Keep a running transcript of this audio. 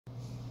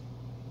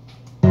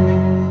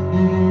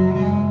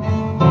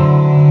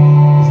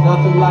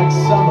nothing like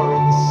summer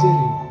in the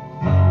city.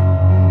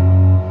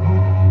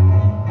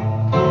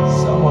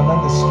 Someone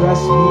under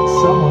stress meets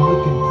someone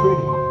looking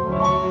pretty.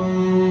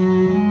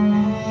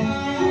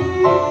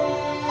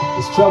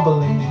 There's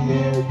trouble in the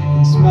air, you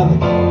can smell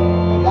it.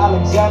 And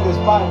Alexander's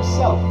by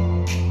himself.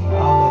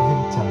 I'll let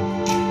him tell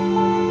it.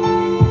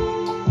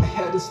 I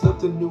hadn't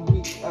slept in a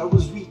week, I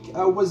was weak,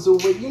 I was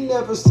awake. You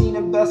never seen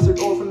a bastard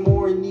orphan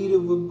more in need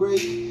of a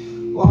break.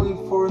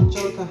 Longing for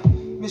Angelica,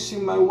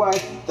 missing my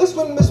wife. That's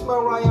when Miss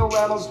Maria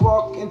Reynolds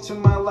walked into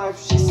my life.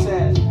 She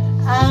said,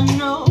 I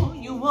know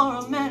you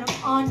are a man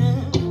of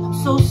honor. I'm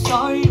so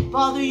sorry to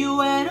bother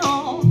you at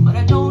home, but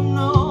I don't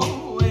know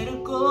where to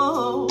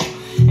go,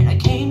 and I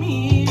came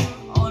here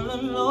all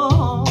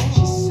alone.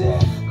 She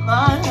said,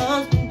 my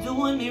husband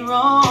doing me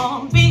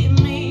wrong,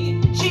 beating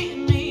me,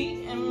 cheating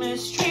me, and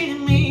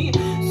mistreating me.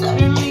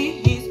 Suddenly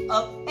he's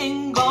up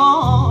and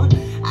gone.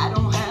 I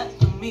don't have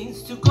the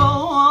means to go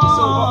on.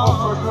 So I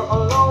offered her a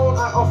loan,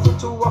 I offered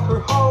to walk her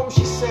home.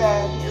 She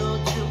said, you're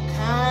too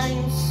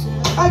kind,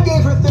 sir. I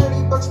gave her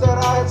 $30 that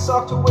I had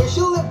socked away.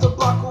 She lived a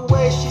block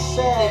away. She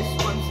said,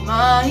 this one's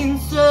mine,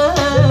 sir.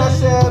 Then I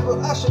said, well,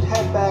 I should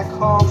head back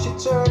home. She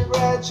turned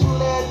red, she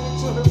led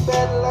me to her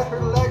bed, let her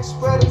legs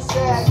spread and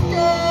said,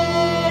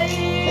 Hey,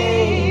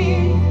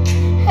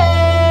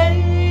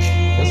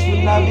 hey. That's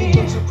when I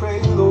began to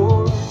pray,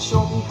 Lord,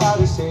 show me how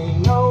to say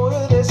no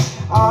to this.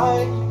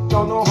 I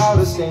don't know how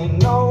to say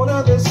no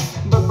to this,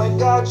 but my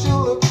God, you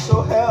look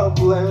so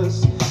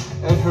helpless.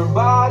 And her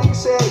body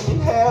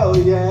saying, hell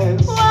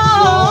yes. Lord,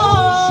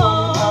 show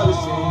me how to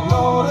say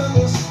no to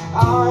this.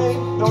 I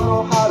don't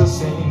know how to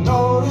say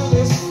no to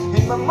this.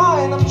 In my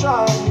mind I'm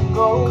trying to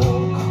go,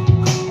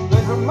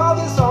 but her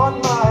mother's on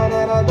mine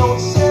and I don't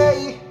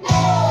say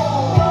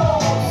no.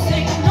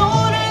 Say no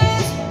to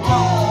this.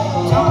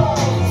 Don't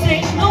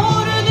say no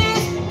to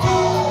this.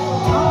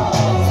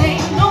 Say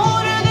no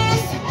to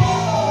this.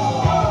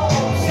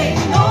 Say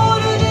no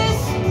to this.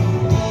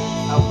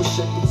 I wish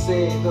I could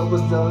say that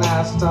was the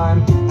last time.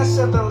 I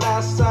said the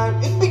last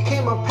time, it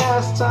became a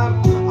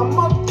pastime. A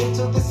month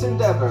into this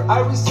endeavor, I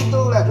received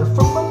a letter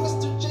from a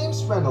Mr.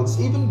 Reynolds,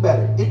 even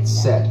better, it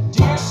said,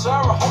 Dear sir,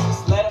 I hope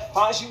this letter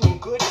finds you in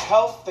good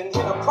health and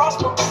in a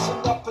prosperous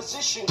enough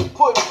position to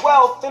put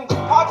wealth in the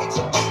pockets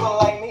of people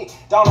like me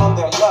down on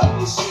their luck.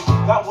 You see,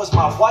 that was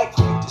my wife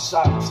who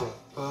decided to.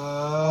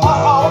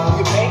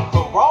 You made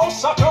the wrong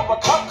sucker a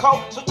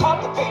cuckold, so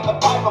time to pay the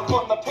Bible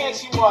for the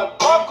pants you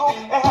unbuckled.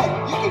 And hey,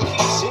 you can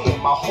keep seeing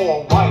my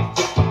whole wife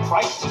if the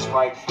price is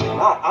right. If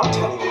not, I'm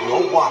telling you,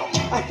 no water.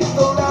 I hit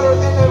the ladder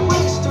and I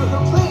raced to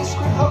her place.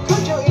 Screamed, how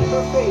could you in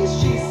her face?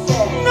 She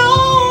said,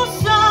 no,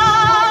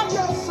 son.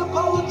 Yes,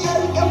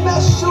 apologetic, I'm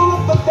not sure,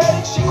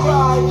 pathetic, she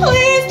cried.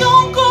 Please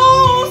don't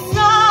go,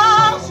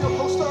 son. What's your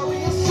whole story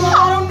is so?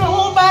 I don't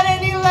know about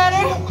any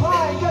letter. I'm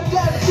crying,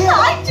 goddamn it, yeah.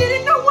 I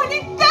didn't know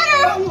any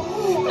better.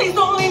 Please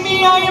don't leave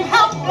me, I am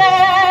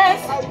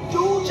helpless. I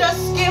do.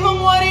 Just give him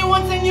what he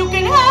wants and you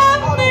can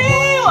have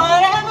me.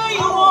 Whatever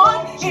you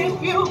want,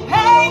 if you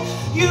pay,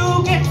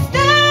 you can stay.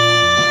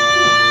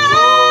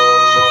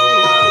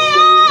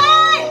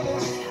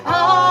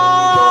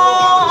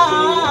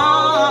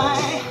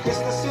 Cause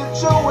the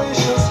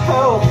situation's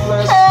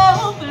helpless.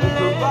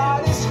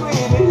 Everybody's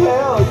screaming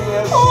hell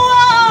yes.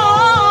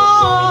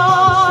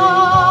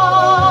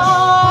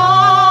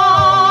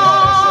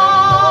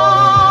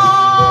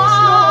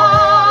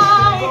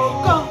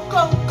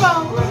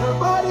 When her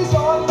body's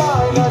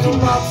online, I do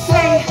not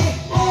say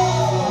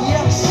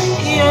yes,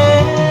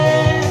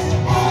 yes,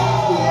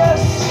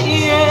 yes,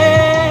 yes,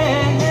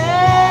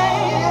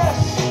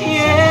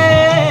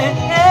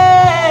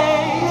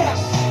 yes,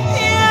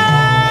 yes.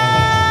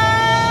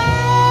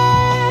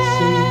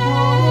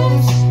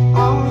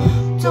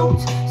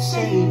 Don't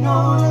say no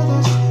to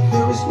this.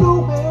 There is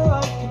nowhere I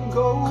can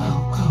go.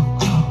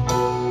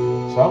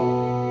 So?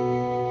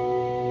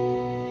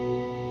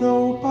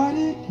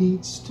 Nobody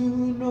needs to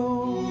know.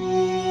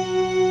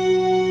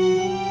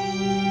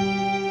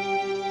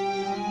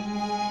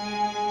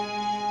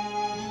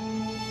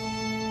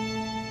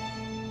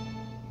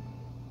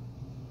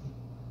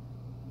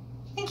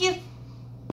 Thank you.